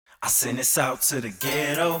I send this out to the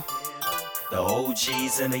ghetto, the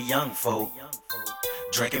OGs and the young folk.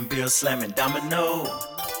 Drinking beer, slamming domino.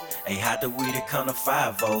 Ain't hot the weed, it come to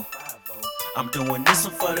 5-0. I'm doing this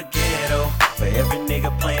one for the ghetto, for every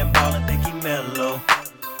nigga playing ball and think he mellow.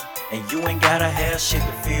 And you ain't gotta have shit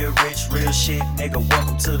to feel rich, real shit, nigga.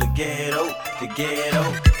 Welcome to the ghetto, the ghetto.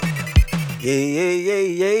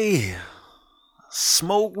 Yeah.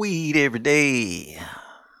 Smoke weed every day.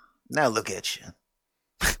 Now look at you.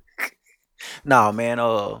 Nah, man.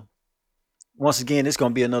 Once again, it's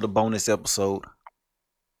gonna be another bonus episode.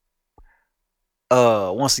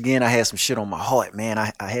 Once again, I had some shit on my heart, man.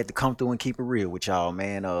 I had to come through and keep it real with y'all,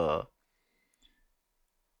 man.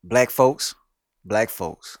 Black folks,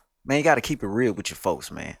 man, you gotta keep it real with your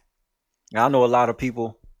folks, man. Now, I know a lot of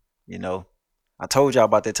people, I told y'all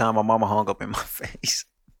about that time my mama hung up in my face.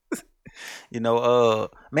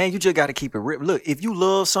 Man, you just gotta keep it real. Look, if you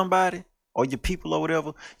love somebody or your people or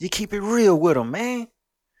whatever, you keep it real with them, man.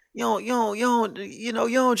 You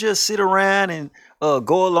don't just sit around and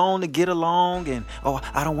go along to get along and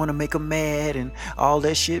I don't want to make them mad and all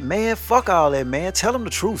that shit, man. Fuck all that, man. Tell them the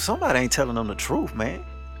truth. Somebody ain't telling them the truth, man.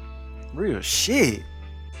 Real shit.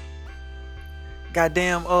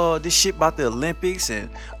 Goddamn, this shit about the Olympics and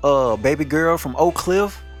baby girl from Oak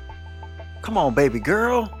Cliff. Come on, baby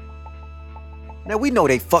girl. Now we know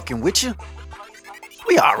they fucking with you.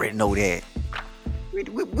 We already know that.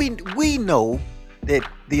 We know that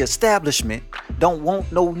the establishment don't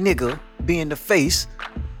want no nigga being the face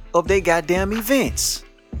of their goddamn events.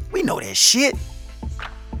 We know that shit.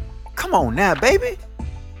 Come on now, baby.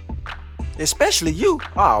 Especially you.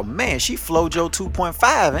 Oh man, she Flojo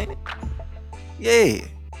 2.5, ain't it?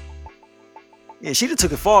 Yeah, she done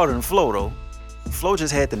took it farther than Flo though. Flo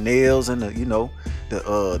just had the nails and the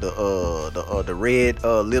red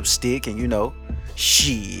lipstick and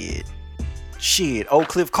shit. Oak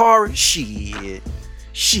Cliff Kari, shit.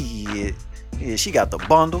 Yeah, she got the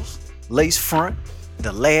bundles, lace front,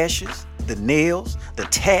 the lashes, the nails, the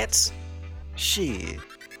tats. Shit.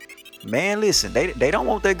 Man, listen, they don't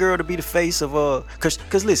want that girl to be the face of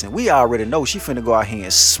cause listen, we already know she finna go out here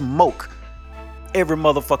and smoke every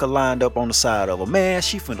motherfucker lined up on the side of her. Man,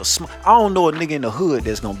 she finna smoke. I don't know a nigga in the hood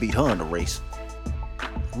that's gonna beat her in the race.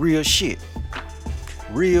 Real shit.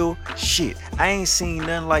 I ain't seen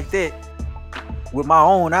nothing like that with my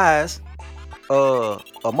own eyes. A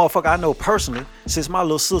motherfucker I know personally since my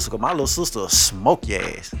little sister. Cause my little sister smoke your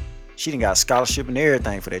ass. She done got a scholarship and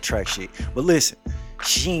everything for that track shit. But listen,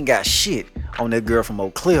 she ain't got shit on that girl from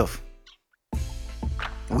Oak Cliff.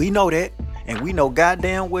 We know that, and we know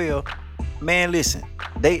goddamn well. Man, listen,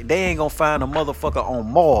 they ain't gonna find a motherfucker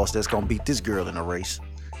on Mars that's gonna beat this girl in a race.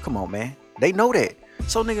 Come on, man. They know that.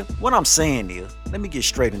 So, nigga, what I'm saying is, let me get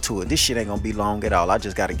straight into it. This shit ain't gonna be long at all. I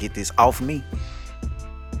just gotta get this off me.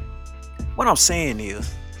 What I'm saying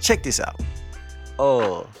is, check this out.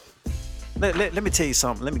 Let me tell you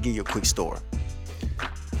something. Let me give you a quick story.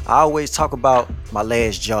 I always talk about my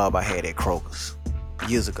last job I had at Kroger's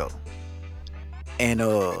years ago. And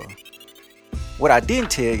what I didn't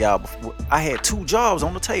tell y'all before, I had 2 jobs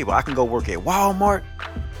on the table. I can go work at Walmart,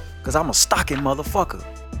 cause I'm a stocking motherfucker.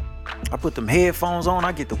 I put them headphones on,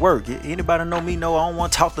 I get to work. Anybody know me know I don't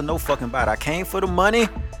want to talk to no fucking body. I came for the money.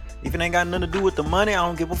 If it ain't got nothing to do with the money, I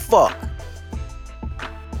don't give a fuck.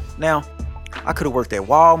 Now, I could have worked at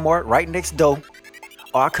Walmart right next door,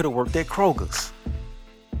 or I could have worked at Kroger's.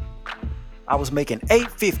 I was making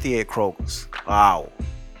 $8.50 at Kroger's. Wow.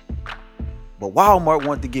 But Walmart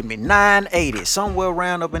wanted to give me $9.80, somewhere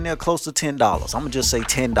around up in there, close to $10. I'm gonna just say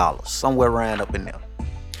 $10, somewhere around up in there.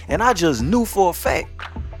 And I just knew for a fact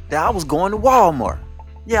that I was going to Walmart.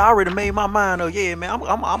 Yeah, I already made my mind up. Yeah, man,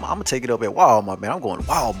 I'm gonna take it up at Walmart, man. I'm going to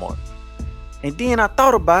Walmart. And then I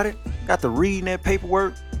thought about it, got to reading that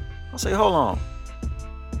paperwork. I say, hold on,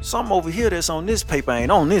 something over here that's on this paper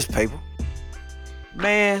ain't on this paper.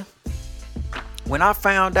 Man, when I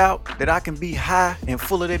found out that I can be high and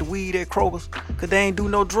full of that weed at Kroger's, cause they ain't do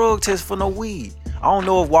no drug test for no weed. I don't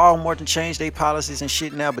know if Walmart can change their policies and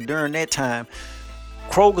shit now, but during that time,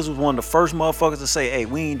 Kroger's was one of the first motherfuckers to say, hey,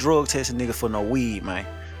 we ain't drug testing niggas for no weed, man.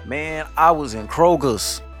 Man, I was in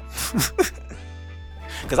Kroger's.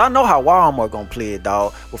 Cause I know how Walmart gonna play it,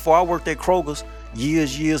 dog. Before I worked at Kroger's,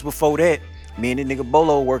 years before that, me and that nigga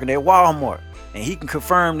Bolo working at Walmart. And he can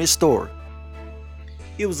confirm this story.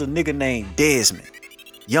 It was a nigga named Desmond.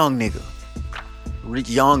 Young nigga.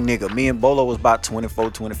 Me and Bolo was about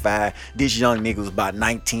 24, 25. This young nigga was about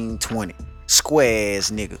 19, 20. Square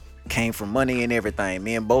ass nigga. Came from money and everything.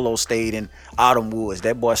 Me and Bolo stayed in Autumn Woods.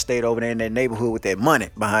 That boy stayed over there in that neighborhood with that money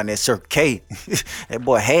behind that Circle K. That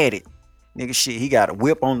boy had it. Nigga shit, he got a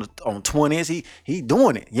whip on 20s. He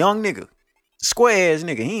doing it. Young nigga. Square ass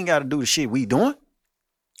nigga. He ain't gotta do the shit we doing.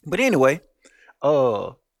 But anyway,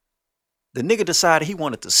 uh the nigga decided he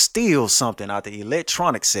wanted to steal something out the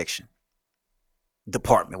electronics section.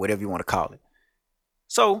 Department, whatever you want to call it.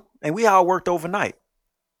 So, and we all worked overnight.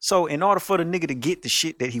 So in order for the nigga to get the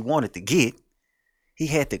shit that he wanted to get, he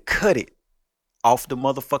had to cut it off the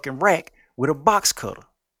motherfucking rack with a box cutter.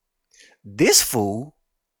 This fool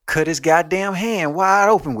cut his goddamn hand wide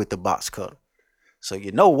open with the box cutter. So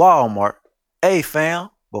you know Walmart, hey fam,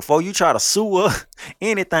 before you try to sue her,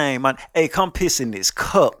 anything, man, hey, come piss in this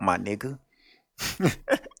cup, my nigga.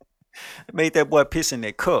 Made that boy piss in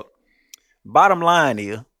that cup. Bottom line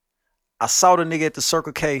is, I saw the nigga at the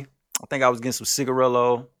Circle K. I think I was getting some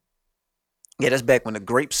cigarillo. Yeah, that's back when the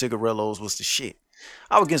grape cigarillos was the shit.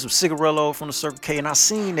 I was getting some cigarillo from the Circle K and I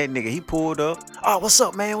seen that nigga. He pulled up. Oh, what's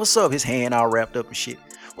up, man? What's up? His hand all wrapped up and shit.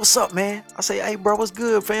 What's up, man? I say, hey, bro, what's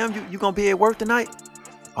good, fam? You gonna be at work tonight?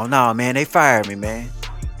 Oh, nah, man, they fired me, man.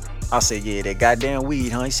 I said, yeah, that goddamn weed,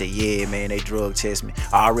 huh? He said, yeah, man, they drug test me.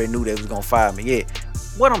 I already knew they was gonna fire me. Yeah.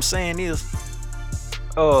 What I'm saying is,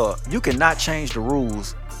 you cannot change the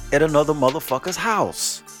rules at another motherfucker's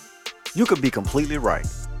house. You could be completely right.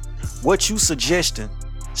 What you suggesting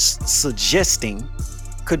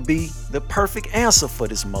could be the perfect answer for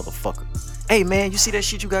this motherfucker. Hey man, you see that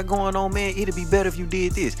shit you got going on, man? It'd be better if you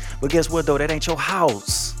did this. But guess what though? That ain't your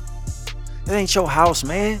house. That ain't your house,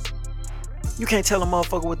 man. You can't tell a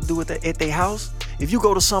motherfucker what to do at their house. If you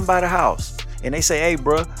go to somebody's house and they say, hey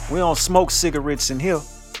bro, we don't smoke cigarettes in here,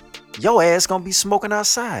 your ass gonna be smoking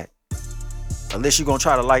outside. Unless you're gonna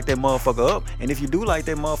try to light that motherfucker up. And if you do light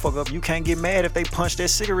that motherfucker up, you can't get mad if they punch that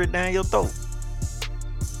cigarette down your throat.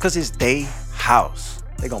 Cause it's they house.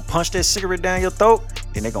 They gonna punch that cigarette down your throat,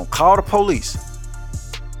 then they gonna call the police.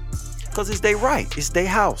 Cause it's they right. It's they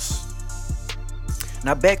house.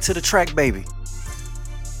 Now back to the track baby.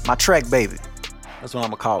 My track baby. That's what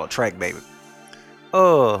I'm gonna call her, track baby.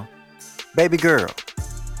 Baby girl.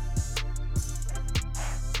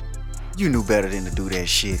 You knew better than to do that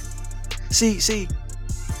shit. See.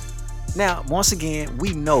 Now, once again,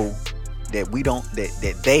 we know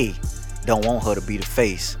that they don't want her to be the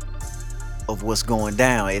face of what's going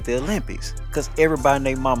down at the Olympics. Cause everybody and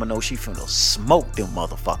their mama knows she finna smoke them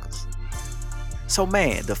motherfuckers. So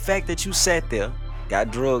man, the fact that you sat there,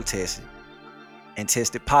 got drug tested, and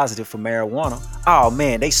tested positive for marijuana, oh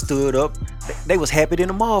man, they stood up. They was happy than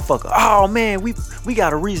a motherfucker. Oh man, we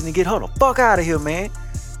got a reason to get her the fuck out of here, man.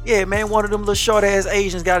 Yeah, man, one of them little short ass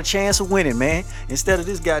Asians got a chance of winning, man. Instead of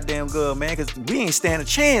this goddamn girl, man, because we ain't stand a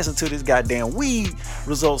chance until this goddamn weed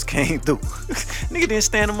results came through. Nigga didn't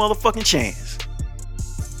stand a motherfucking chance.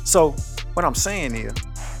 So, what I'm saying is,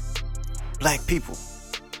 black people,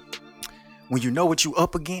 when you know what you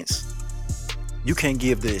up against, you can't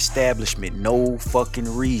give the establishment no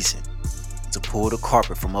fucking reason to pull the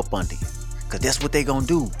carpet from up under you. Because that's what they gonna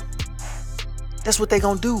do. That's what they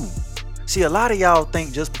gonna do. See, a lot of y'all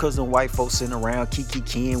think just because them white folks sitting around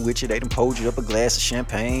kiki-keying with you, they done pulled you up a glass of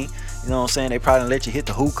champagne. You know what I'm saying? They probably let you hit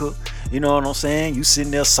the hookah. You know what I'm saying? You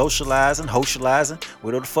sitting there socializing,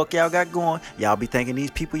 whatever the fuck y'all got going. Y'all be thinking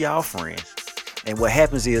these people y'all friends. And what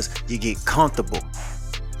happens is you get comfortable.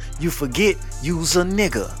 You forget you's a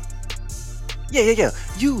nigga. Yeah.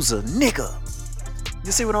 You's a nigga.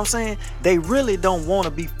 You see what I'm saying? They really don't want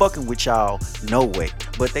to be fucking with y'all, no way.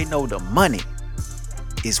 But they know the money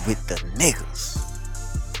is with the niggas.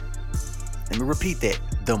 Let me repeat that.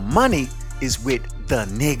 The money is with the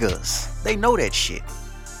niggas. They know that shit.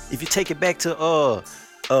 If you take it back to the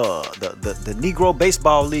Negro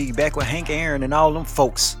Baseball League back with Hank Aaron and all them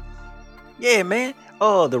folks. Yeah, man.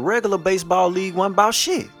 The regular baseball league wasn't about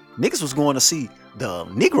shit. Niggas was going to see the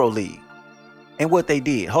Negro League. And what they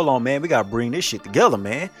did. Hold on, man. We gotta bring this shit together,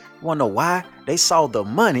 man. You wanna know why? They saw the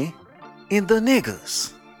money in the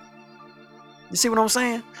niggas. You see what I'm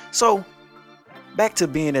saying? So, back to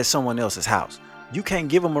being at someone else's house. You can't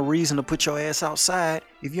give them a reason to put your ass outside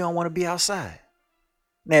if you don't want to be outside.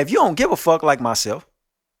 Now, if you don't give a fuck like myself,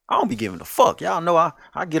 I don't be giving a fuck. Y'all know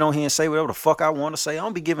I get on here and say whatever the fuck I want to say. I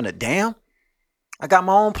don't be giving a damn. I got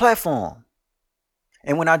my own platform.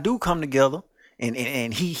 And when I do come together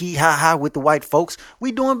and he ha with the white folks,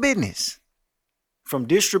 we doing business. From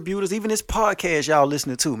distributors, even this podcast y'all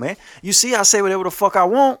listening to, man. You see, I say whatever the fuck I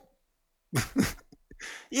want.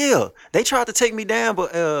 Yeah, they tried to take me down,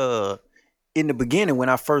 but in the beginning when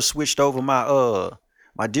I first switched over my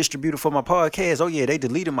distributor for my podcast, oh yeah, they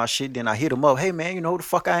deleted my shit. Then I hit them up. Hey man, you know who the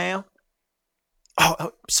fuck I am?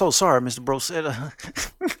 Oh, so sorry, Mr. Bro said.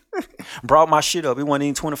 Brought my shit up. It wasn't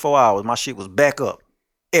even 24 hours. My shit was back up.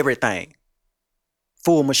 Everything.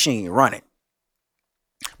 Full machine running.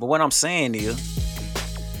 But what I'm saying is,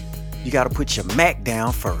 you gotta put your Mac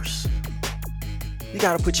down first. You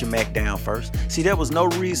gotta put your Mac down first. See, there was no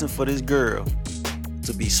reason for this girl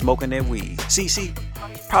to be smoking that weed. See,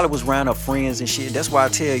 probably was around her friends and shit. That's why I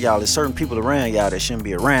tell y'all, there's certain people around y'all that shouldn't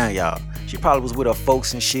be around y'all. She probably was with her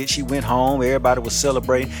folks and shit. She went home, everybody was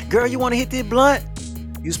celebrating. Girl, you wanna hit this blunt?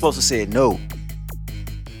 You supposed to say no.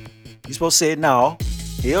 You supposed to say no.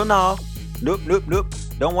 Hell no. Nope.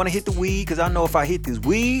 Don't wanna hit the weed, cause I know if I hit this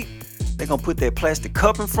weed, they gonna put that plastic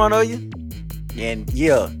cup in front of you. And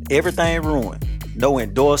yeah, everything ruined. No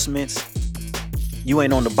endorsements. You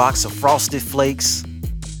ain't on the box of Frosted Flakes.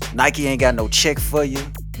 Nike ain't got no check for you.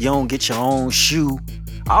 You don't get your own shoe.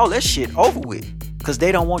 All that shit over with. Cause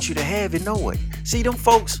they don't want you to have it no way. See, them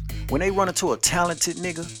folks, when they run into a talented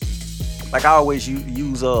nigga, like I always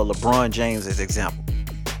use LeBron James as example.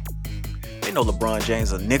 They know LeBron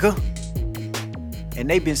James a nigga. And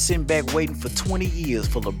they've been sitting back waiting for 20 years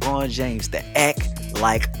for LeBron James to act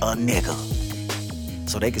like a nigga.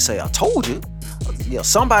 So they can say, I told you. Yeah,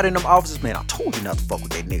 somebody in them offices, man, I told you not to fuck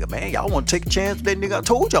with that nigga, man. Y'all want to take a chance with that nigga? I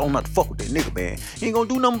told y'all not to fuck with that nigga, man. He ain't gonna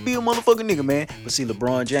do nothing but be a motherfucking nigga, man. But see,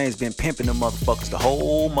 LeBron James been pimping them motherfuckers the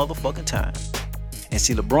whole motherfucking time. And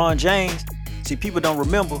see, LeBron James, people don't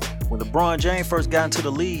remember when LeBron James first got into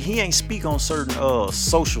the league, he ain't speak on certain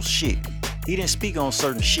social shit. He didn't speak on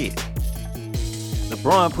certain shit.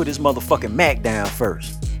 LeBron put his motherfucking Mac down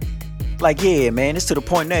first. Like, yeah, man, it's to the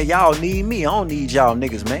point now y'all need me. I don't need y'all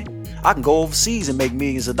niggas, man. I can go overseas and make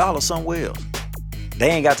millions of dollars somewhere else. They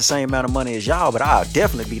ain't got the same amount of money as y'all, but I'll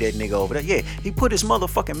definitely be that nigga over there. Yeah, he put his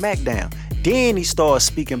motherfucking Mac down. Then he started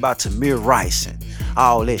speaking about Tamir Rice and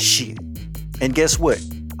all that shit. And guess what?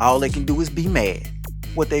 All they can do is be mad.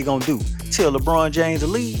 What they gonna do? Tell LeBron James to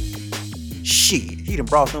leave? Shit, he done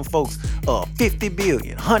brought them folks $50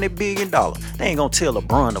 billion, $100 billion. They ain't gonna tell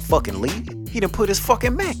LeBron to fucking leave. He done put his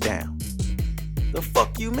fucking Mac down. The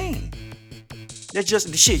fuck you mean? That's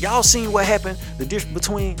just the shit. Y'all seen what happened? The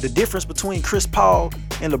difference between Chris Paul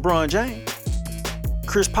and LeBron James.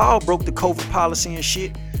 Chris Paul broke the COVID policy and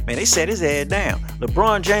shit. Man, they sat his ass down.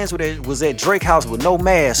 LeBron James was at Drake house with no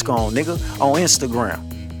mask on, nigga, on Instagram.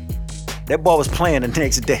 That boy was playing the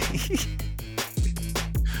next day.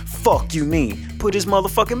 Fuck you mean? Put his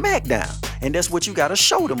motherfucking Mac down. And that's what you gotta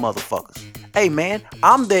show the motherfuckers. Hey man,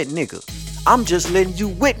 I'm that nigga. I'm just letting you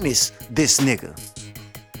witness this nigga.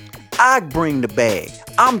 I bring the bag.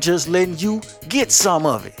 I'm just letting you get some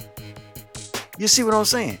of it. You see what I'm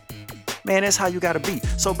saying? Man, that's how you gotta be.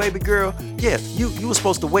 So baby girl, yeah, you were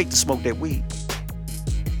supposed to wait to smoke that weed.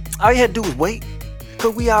 All you had to do was wait.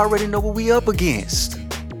 Cause we already know what we up against.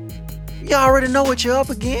 You already know what you're up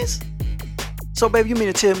against. So baby, you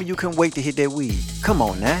mean to tell me you couldn't wait to hit that weed? Come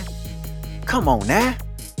on now. Come on now.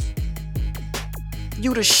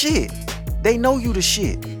 You the shit. They know you the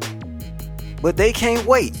shit. But they can't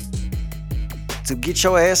wait to get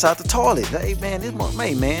your ass out the toilet. Hey man, this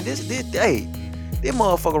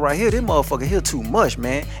motherfucker right here, this motherfucker here too much,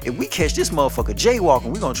 man. If we catch this motherfucker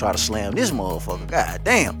jaywalking, we gonna try to slam this motherfucker. God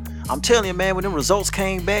damn. I'm telling you, man, when them results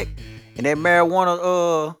came back and that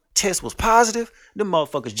marijuana test was positive, them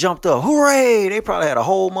motherfuckers jumped up. Hooray! They probably had a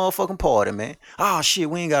whole motherfucking party, man. Oh shit,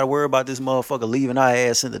 we ain't gotta worry about this motherfucker leaving our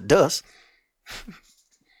ass in the dust.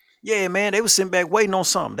 Yeah, man, they was sitting back waiting on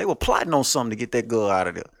something. They were plotting on something to get that girl out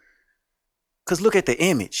of there. Cause look at the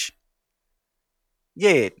image.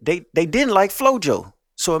 Yeah, they didn't like FloJo.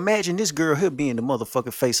 So imagine this girl here being the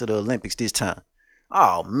motherfucking face of the Olympics this time.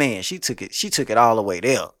 Oh man, she took it all the way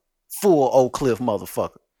there. Full Oak Cliff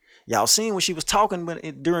motherfucker. Y'all seen when she was talking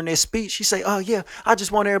during that speech? She say, oh yeah, I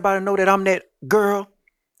just want everybody to know that I'm that girl.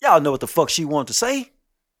 Y'all know what the fuck she wanted to say?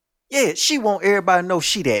 Yeah, she want everybody to know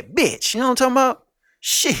she that bitch. You know what I'm talking about?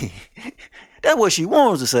 Shit. That's what she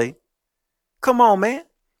wants to say. Come on, man.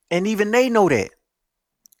 And even they know that.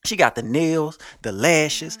 She got the nails, the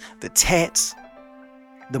lashes, the tats,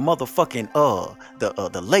 the motherfucking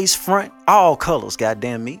the lace front, all colors,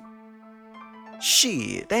 goddamn me.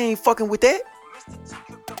 Shit, they ain't fucking with that.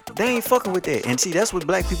 They ain't fucking with that. And see, that's what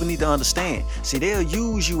black people need to understand. See, they'll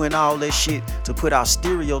use you and all that shit to put out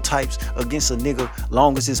stereotypes against a nigga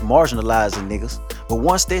long as it's marginalizing niggas. But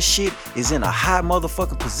once that shit is in a high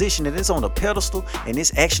motherfucking position and it's on a pedestal and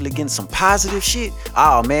it's actually getting some positive shit,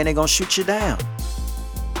 oh man, they gonna shoot you down.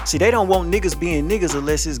 See, they don't want niggas being niggas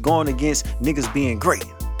unless it's going against niggas being great.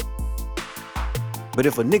 But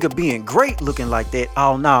if a nigga being great looking like that,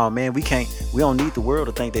 oh no, man, we don't need the world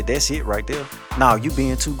to think that that's it right there. No, you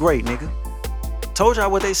being too great, nigga. Told y'all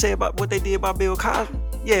what they said about what they did about Bill Cosby.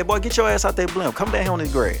 Yeah, boy, get your ass out there, blimp. Come down here on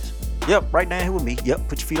this grass. Yep, right down here with me. Yep,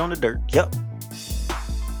 put your feet on the dirt. Yep.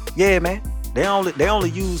 Yeah, man. They only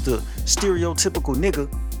use the stereotypical nigga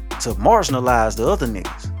to marginalize the other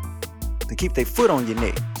niggas, to keep their foot on your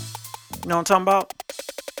neck. You know what I'm talking about?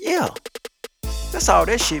 Yeah. That's all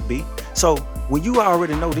that shit be. So when you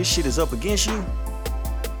already know this shit is up against you,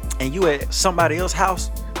 and you at somebody else's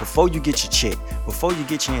house, before you get your check, before you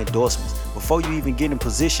get your endorsements, before you even get in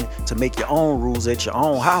position to make your own rules at your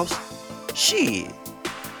own house, shit,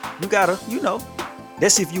 you gotta,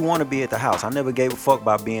 that's if you want to be at the house. I never gave a fuck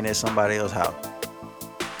about being at somebody else's house.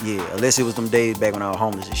 Yeah, unless it was them days back when I was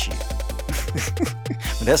homeless and shit.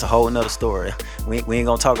 But that's a whole nother story. We ain't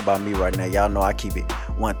gonna talk about me right now. Y'all know I keep it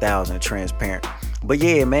 1000 transparent. But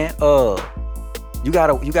yeah, man, you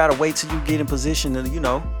gotta wait till you get in position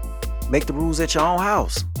to, make the rules at your own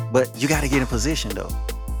house. But you gotta get in position though.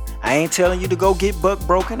 I ain't telling you to go get buck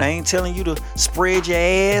broken. I ain't telling you to spread your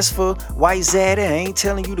ass for white zaddy. I ain't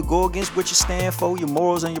telling you to go against what you stand for, your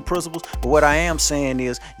morals and your principles. But what I am saying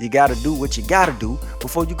is you gotta do what you gotta do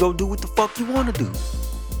before you go do what the fuck you wanna do.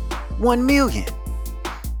 1 million.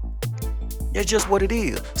 That's just what it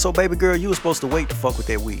is. So baby girl, you were supposed to wait to fuck with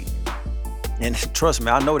that weed. And trust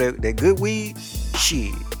me, I know that good weed,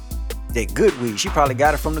 shit. That good weed, she probably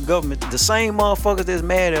got it from the government. The same motherfuckers that's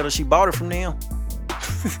mad at her, she bought it from them.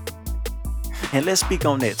 And let's speak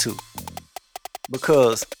on that too.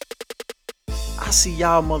 Because I see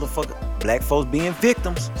y'all motherfucker black folks being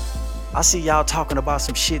victims. I see y'all talking about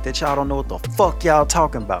some shit that y'all don't know what the fuck y'all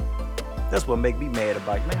talking about. That's what make me mad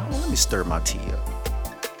about it. Man, hold on, let me stir my tea up.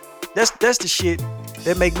 That's the shit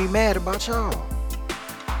that make me mad about y'all.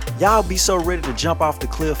 Y'all be so ready to jump off the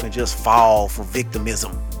cliff and just fall for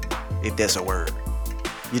victimism, if that's a word.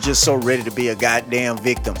 You're just so ready to be a goddamn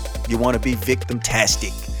victim. You want to be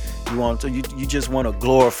victim-tastic. You just want to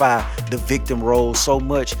glorify the victim role so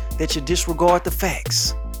much that you disregard the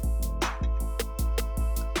facts.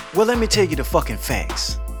 Well, let me tell you the fucking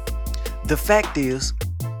facts. The fact is,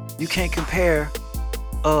 you can't compare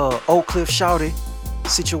Oak Cliff Shawty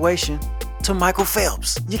situation to Michael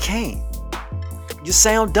Phelps. You can't. You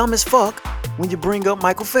sound dumb as fuck when you bring up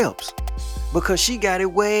Michael Phelps, because she got it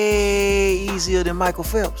way easier than Michael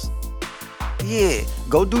Phelps. Yeah,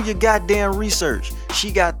 go do your goddamn research.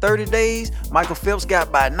 She got 30 days, Michael Phelps got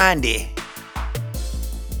about 90.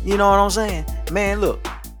 You know what I'm saying? Man, look,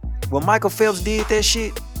 when Michael Phelps did that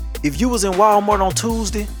shit, if you was in Walmart on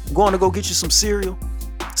Tuesday going to go get you some cereal,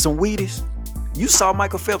 some Wheaties, you saw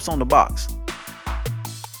Michael Phelps on the box.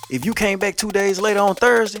 If you came back 2 days later on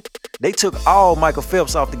Thursday, they took all Michael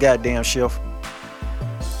Phelps off the goddamn shelf.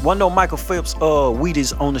 Wasn't no Michael Phelps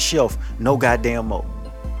Wheaties on the shelf no goddamn more.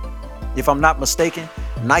 If I'm not mistaken,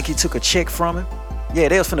 Nike took a check from him. Yeah,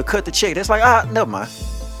 they was finna cut the check. That's like, never mind.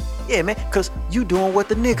 Yeah, man, cause you doing what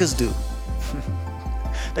the niggas do.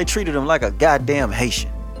 They treated him like a goddamn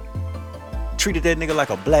Haitian. Treated that nigga like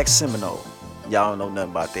a black Seminole. Y'all don't know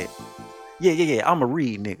nothing about that. Yeah, I'm a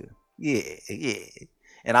read nigga. Yeah.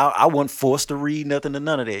 And I wasn't forced to read nothing to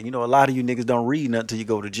none of that. You know, a lot of you niggas don't read nothing till you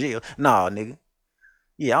go to jail. Nah, nigga.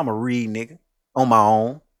 Yeah, I'm a read nigga on my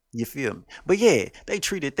own. You feel me? But yeah, they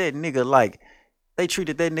treated that nigga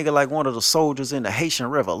like one of the soldiers in the Haitian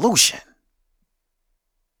Revolution.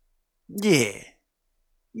 Yeah,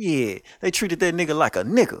 they treated that nigga like a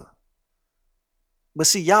nigga. But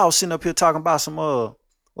see, y'all sitting up here talking about some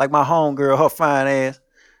like my homegirl, her fine ass.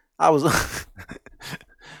 I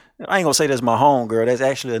ain't gonna say that's my homegirl. That's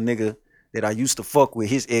actually a nigga that I used to fuck with,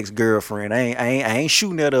 his ex-girlfriend. I ain't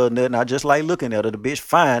shooting at her or nothing. I just like looking at her. The bitch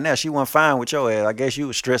fine now. She wasn't fine with your ass. I guess you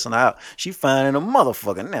was stressing her out. She fine in a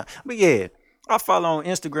motherfucker now. But yeah, I follow on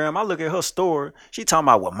Instagram. I look at her story. She talking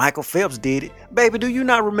about what Michael Phelps did it. Baby, do you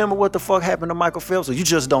not remember what the fuck happened to Michael Phelps, or you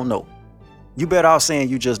just don't know? You better off saying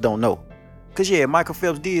you just don't know. Cause yeah, Michael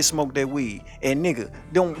Phelps did smoke that weed. And nigga,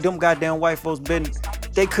 them goddamn white folks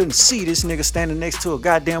they couldn't see this nigga standing next to a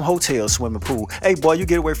goddamn hotel swimming pool. Hey boy, you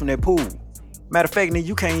get away from that pool. Matter of fact, nigga,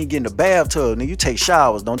 you can't even get in the bathtub. Nigga, you take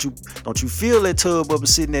showers. Don't you feel that tub up and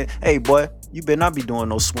sitting there? Hey boy, you better not be doing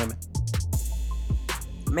no swimming.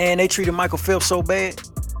 Man, they treated Michael Phelps so bad.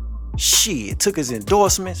 Shit, took his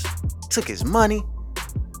endorsements, took his money.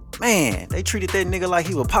 Man, they treated that nigga like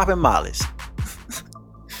he was popping mollies.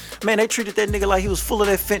 Man, they treated that nigga like he was full of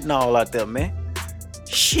that fentanyl out there, man.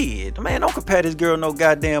 Shit, man, don't compare this girl no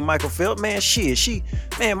goddamn Michael Phelps. Man, shit,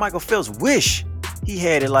 Michael Phelps wish he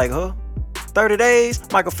had it like her. 30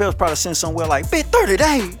 days, Michael Phelps probably sent somewhere like, bitch, 30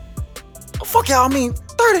 days? The fuck y'all mean,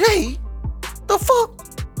 30 days? The fuck?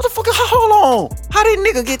 What the fuck? Hold on. How did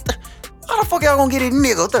nigga get, how the fuck y'all gonna get this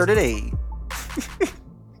nigga 30 days?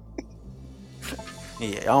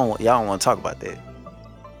 Yeah, y'all don't want to talk about that.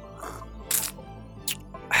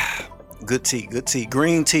 Good tea.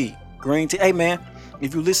 Green tea. Hey man,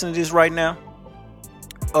 if you listen to this right now,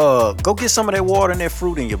 go get some of that water and that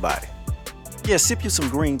fruit in your body. Yeah, sip you some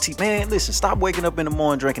green tea. Man, listen, stop waking up in the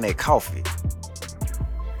morning drinking that coffee.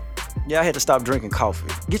 Yeah, I had to stop drinking coffee.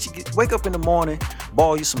 Wake up in the morning,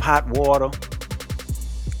 boil you some hot water.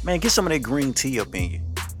 Man, get some of that green tea up in you.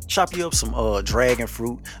 Chop you up some dragon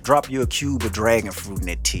fruit. Drop you a cube of dragon fruit in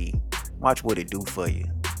that tea. Watch what it do for you.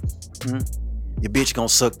 Your bitch gonna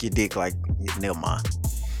suck your dick like, never mind.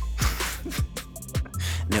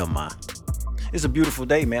 Never mind. It's a beautiful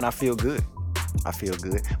day, man. I feel good.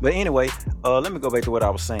 But anyway, let me go back to what I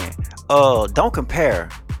was saying. Don't compare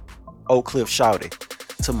Oak Cliff Shouty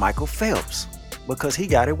to Michael Phelps, because he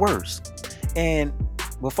got it worse. And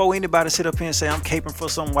before anybody sit up here and say I'm caping for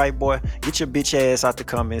some white boy, get your bitch ass out the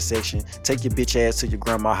comment section. Take your bitch ass to your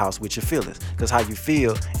grandma's house with your feelings, because how you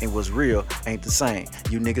feel and what's real ain't the same.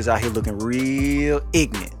 You niggas out here looking real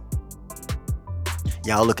ignorant.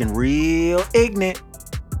 Y'all looking real ignorant,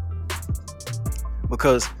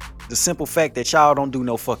 because the simple fact that y'all don't do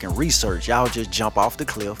no fucking research, y'all just jump off the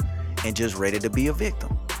cliff and just ready to be a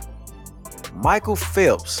victim. Michael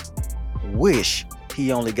Phelps wish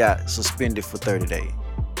he only got suspended for 30 days.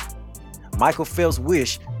 Michael Phelps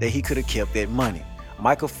wish that he could have kept that money.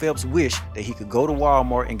 Michael Phelps wish that he could go to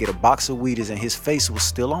Walmart and get a box of Wheaties and his face was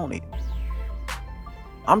still on it.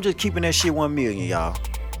 I'm just keeping that shit 1 million, y'all.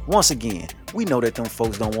 Once again, we know that them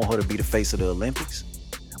folks don't want her to be the face of the Olympics.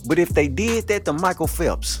 But if they did that to Michael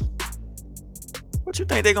Phelps, what you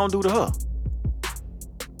think they gonna do to her?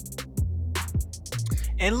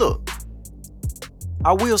 And look,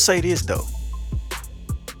 I will say this though,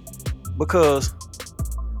 because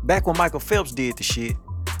back when Michael Phelps did the shit,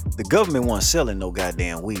 the government wasn't selling no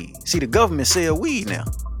goddamn weed. See, the government sell weed now.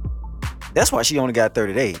 That's why she only got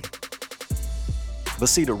 30 days. But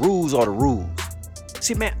see, the rules are the rules.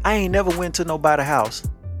 See, man, I ain't never went to nobody's house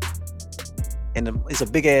and it's a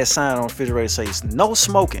big ass sign on the refrigerator that says no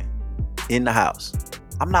smoking in the house.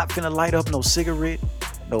 I'm not finna light up no cigarette,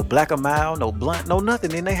 no Black & Mild, no blunt, no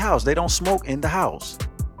nothing in their house. They don't smoke in the house.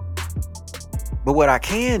 But what I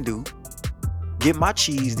can do, get my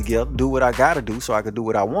cheese together, do what I gotta do so I can do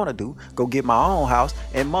what I wanna do, go get my own house,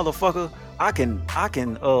 and motherfucker, I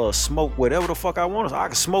can smoke whatever the fuck I want. I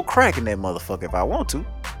can smoke crack in that motherfucker if I want to.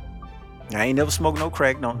 I ain't never smoked no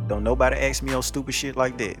crack. Don't nobody ask me no stupid shit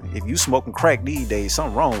like that. If you smoking crack these days,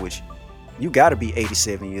 something wrong with you. You gotta be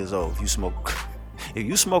 87 years old if you smoke. If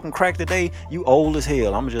you smoking crack today, you old as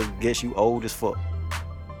hell. I'ma just guess you old as fuck.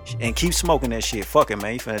 And keep smoking that shit. Fuck it,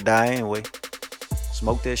 man. You finna die anyway.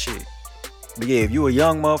 Smoke that shit. But yeah, if you a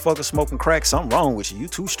young motherfucker smoking crack, something wrong with you. You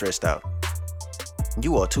too stressed out.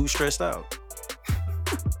 You are too stressed out.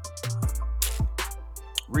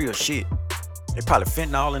 Real shit. They probably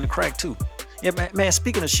fentanyl in the crack too. Yeah, man,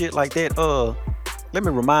 speaking of shit like that, let me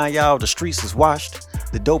remind y'all, the streets is washed.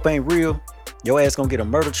 The dope ain't real. Your ass gonna get a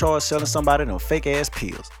murder charge selling somebody them fake ass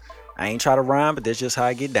pills. I ain't try to rhyme, but that's just how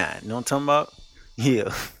I get down. You know what I'm talking about?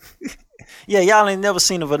 Yeah. Yeah, y'all ain't never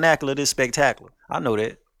seen a vernacular this spectacular. I know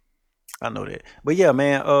that. But yeah,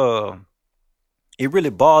 man, it really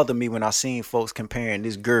bothered me when I seen folks comparing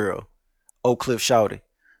this girl, Oak Cliff Shouty,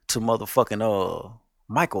 to motherfucking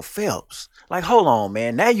Michael Phelps. Like, hold on,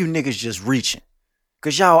 man. Now you niggas just reaching.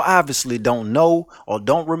 Cause y'all obviously don't know or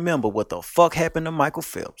don't remember what the fuck happened to Michael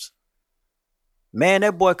Phelps. Man,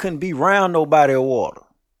 that boy couldn't be around no body of water.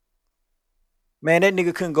 Man, that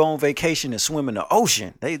nigga couldn't go on vacation and swim in the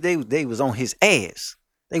ocean. They was on his ass.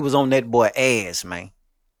 They was on that boy ass, man,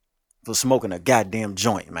 for smoking a goddamn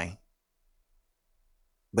joint, man.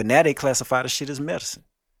 But now they classify the shit as medicine.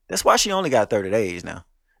 That's why she only got 30 days now.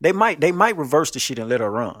 They might reverse the shit and let her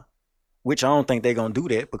run, which I don't think they're gonna do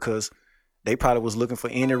that because they probably was looking for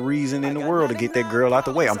any reason in the world to get that girl out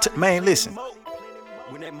the way. Man, listen.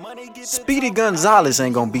 Speedy Gonzalez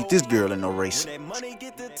ain't gonna beat this girl in no race.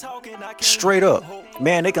 Straight up.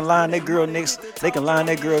 Man, they can line that girl next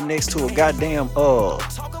to a goddamn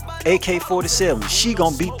AK-47. She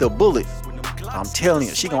gonna beat the bullet. I'm telling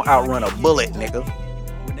you, she gonna outrun a bullet, nigga.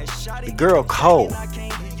 The girl cold.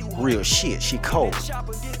 Real shit, she cold.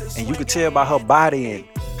 And you can tell by her body and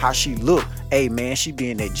how she look. Hey man, she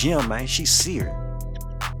be in that gym, man. She's serious.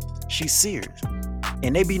 She's serious.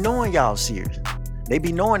 And they be knowing y'all serious. They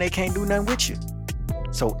be knowing they can't do nothing with you.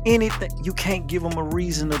 So anything, you can't give them a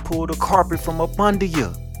reason to pull the carpet from up under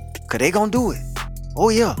you. Cause they gonna do it. Oh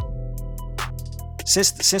yeah.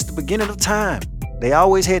 Since the beginning of time, they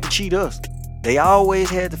always had to cheat us. They always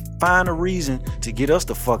had to find a reason to get us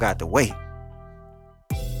the fuck out the way.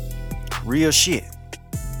 Real shit.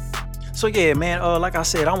 So yeah, man, like I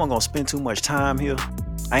said, I wasn't gonna spend too much time here.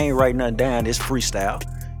 I ain't writing nothing down. This freestyle.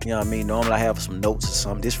 You know what I mean? Normally I have some notes or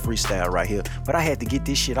something. This freestyle right here. But I had to get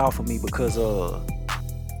this shit off of me because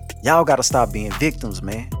y'all gotta stop being victims,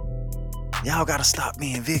 man. Y'all gotta stop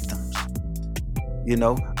being victims. You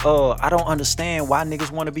know, I don't understand why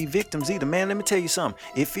niggas want to be victims either. Man, let me tell you something.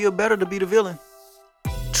 It feel better to be the villain.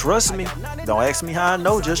 Trust me. Don't ask me how I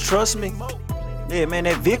know, just trust me. Yeah, man,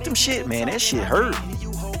 that victim shit, man, that shit hurt.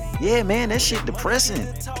 Yeah, man, that shit depressing.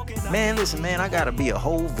 Man, listen, man, I gotta be a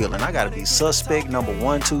whole villain. I gotta be suspect number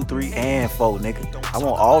 1, 2, 3, and 4, nigga. I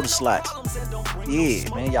want all the slots.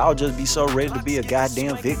 Yeah, man, y'all just be so ready to be a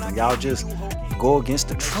goddamn victim. Y'all just go against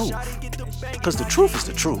the truth. Cause the truth is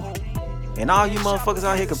the truth. And all you motherfuckers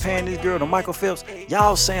out here comparing this girl to Michael Phelps,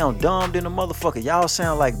 y'all sound dumb than a motherfucker. Y'all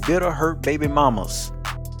sound like bitter, hurt baby mamas.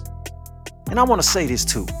 And I want to say this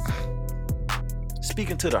too.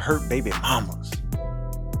 Speaking to the hurt baby mamas.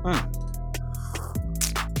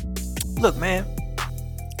 Look, man,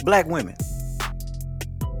 black women.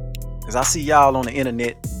 Cause I see y'all on the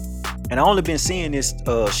internet, and I only been seeing this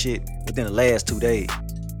shit within the last 2 days.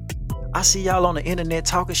 I see y'all on the internet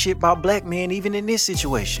talking shit about black men even in this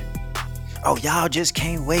situation. Oh, y'all just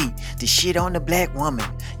can't wait to shit on the black woman.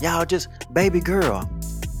 Y'all just, baby girl,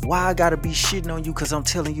 why I gotta be shitting on you cause I'm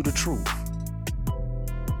telling you the truth?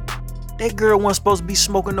 That girl wasn't supposed to be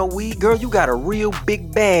smoking no weed. Girl, you got a real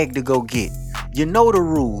big bag to go get. You know the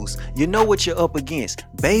rules. You know what you're up against.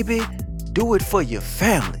 Baby, do it for your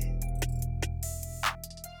family.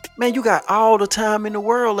 Man, you got all the time in the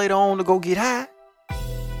world later on to go get high.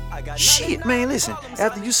 Shit, man, listen.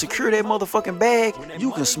 After you secure that motherfucking bag,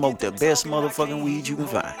 you can smoke the best motherfucking weed you can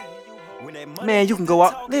find. Man, you can go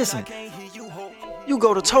out. Listen, you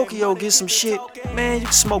go to Tokyo, get some shit. Man, you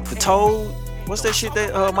can smoke the Toad. What's that shit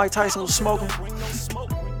that Mike Tyson was smoking?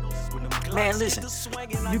 Man, listen.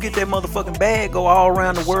 You get that motherfucking bag, go all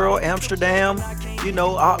around the world, Amsterdam, you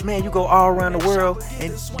know, man, you go all around the world,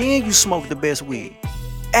 and then you smoke the best weed.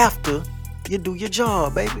 After you do your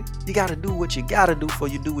job, baby. You gotta do what you gotta do before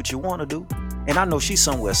you do what you wanna do. And I know she's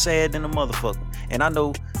somewhere sad than a motherfucker. And I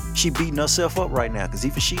know she beating herself up right now, cause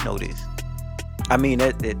even she know this. I mean,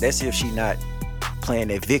 that's if she not playing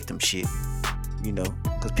that victim shit, you know.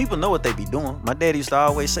 Cause people know what they be doing. My daddy used to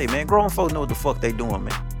always say, man, grown folks know what the fuck they doing,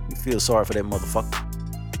 man. You feel sorry for that motherfucker.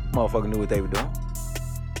 Motherfucker knew what they were doing.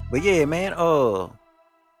 But yeah, man,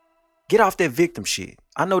 get off that victim shit.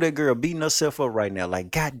 I know that girl beating herself up right now.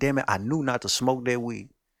 Like, God damn it, I knew not to smoke that weed.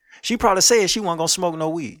 She probably said she wasn't gonna smoke no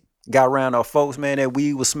weed. Got around her folks, man, that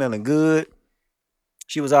weed was smelling good.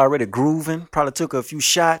 She was already grooving. Probably took a few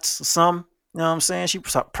shots or something. You know what I'm saying? She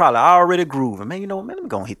probably already grooving. Man, you know what, man, let me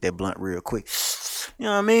go and hit that blunt real quick. You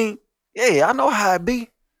know what I mean? Yeah, I know how it be.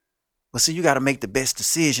 But see, you gotta make the best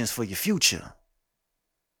decisions for your future.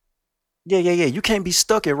 Yeah. You can't be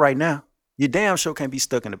stuck in right now. You damn sure can't be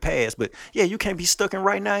stuck in the past, but yeah, you can't be stuck in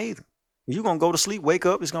right now either. You're going to go to sleep, wake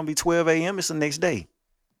up, it's going to be 12 a.m., it's the next day.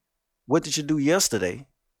 What did you do yesterday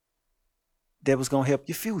that was going to help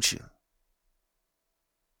your future?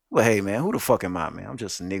 Well, hey, man, who the fuck am I, man? I'm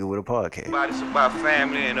just a nigga with a podcast. It's about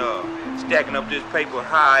family and stacking up this paper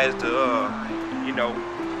high as the,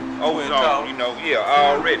 ozone,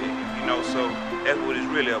 already, so that's what it's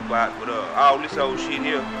really about. But all this old shit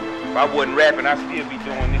here, if I wasn't rapping, I'd still be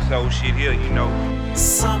doing this old shit here,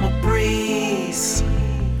 Summer breeze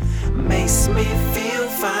makes me feel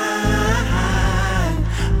fine,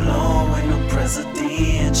 blowing on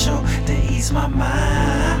presidential to ease my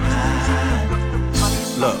mind.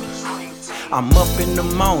 Look, I'm up in the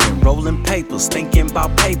morning, rolling papers, thinking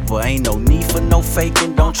about paper. Ain't no need for no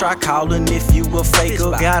faking, don't try calling if you a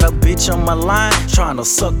faker. Got a bitch on my line, trying to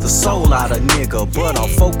suck the soul out of nigga, but I'm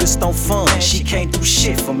focused on fun, she can't do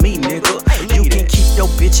shit for me, nigga. You can keep your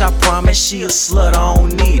bitch, I promise she a slut, I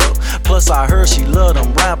don't need her. Plus I heard she love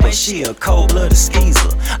them rappers, she a cold-blooded skeezer.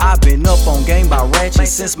 I been up on game by ratchet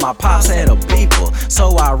since my pops had a beeper,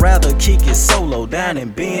 so I'd rather kick it solo down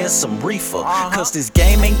and bend some reefer. Cause this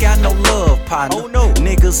game ain't got no love, partner.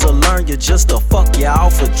 Niggas will learn you just to fuck you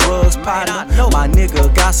off for drugs, partner. My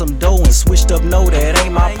nigga got some dough and switched up, no that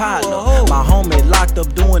ain't my partner. My homie locked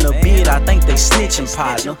up doing a bid, I think they snitching,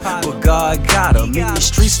 partner. But God got him, in these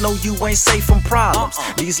streets know you ain't safe from problems.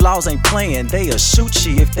 These laws ain't playing, they'll shoot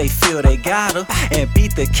you if they feel they got her. And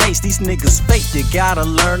beat the case, these niggas fake, you gotta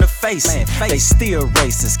learn to face it. They still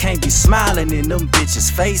racist, can't be smiling in them bitches'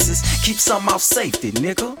 faces. Keep some off safety,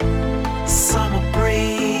 nigga. Summer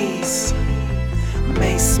breeze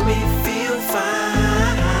makes me feel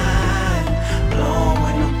fine,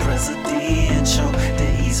 blowing on presidential to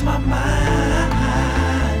ease my mind.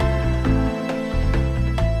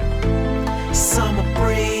 Summer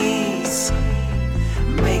breeze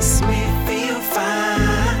makes me feel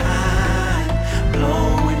fine,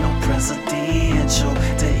 blowing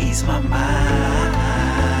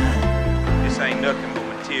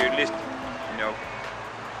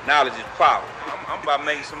Knowledge is power. I'm about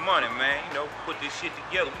making some money, man. You know, put this shit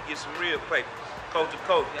together. We get some real paper, coast to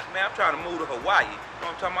coast. Man, I'm trying to move to Hawaii. You know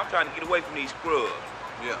what I'm talking about? I'm trying to get away from these scrubs.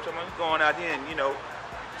 Yeah. I'm talking about going out there and, you know,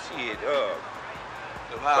 shit,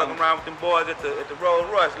 fucking around with them boys at the Rolls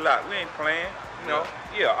Royce lot. We ain't playing, you know.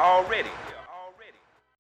 Yeah, already.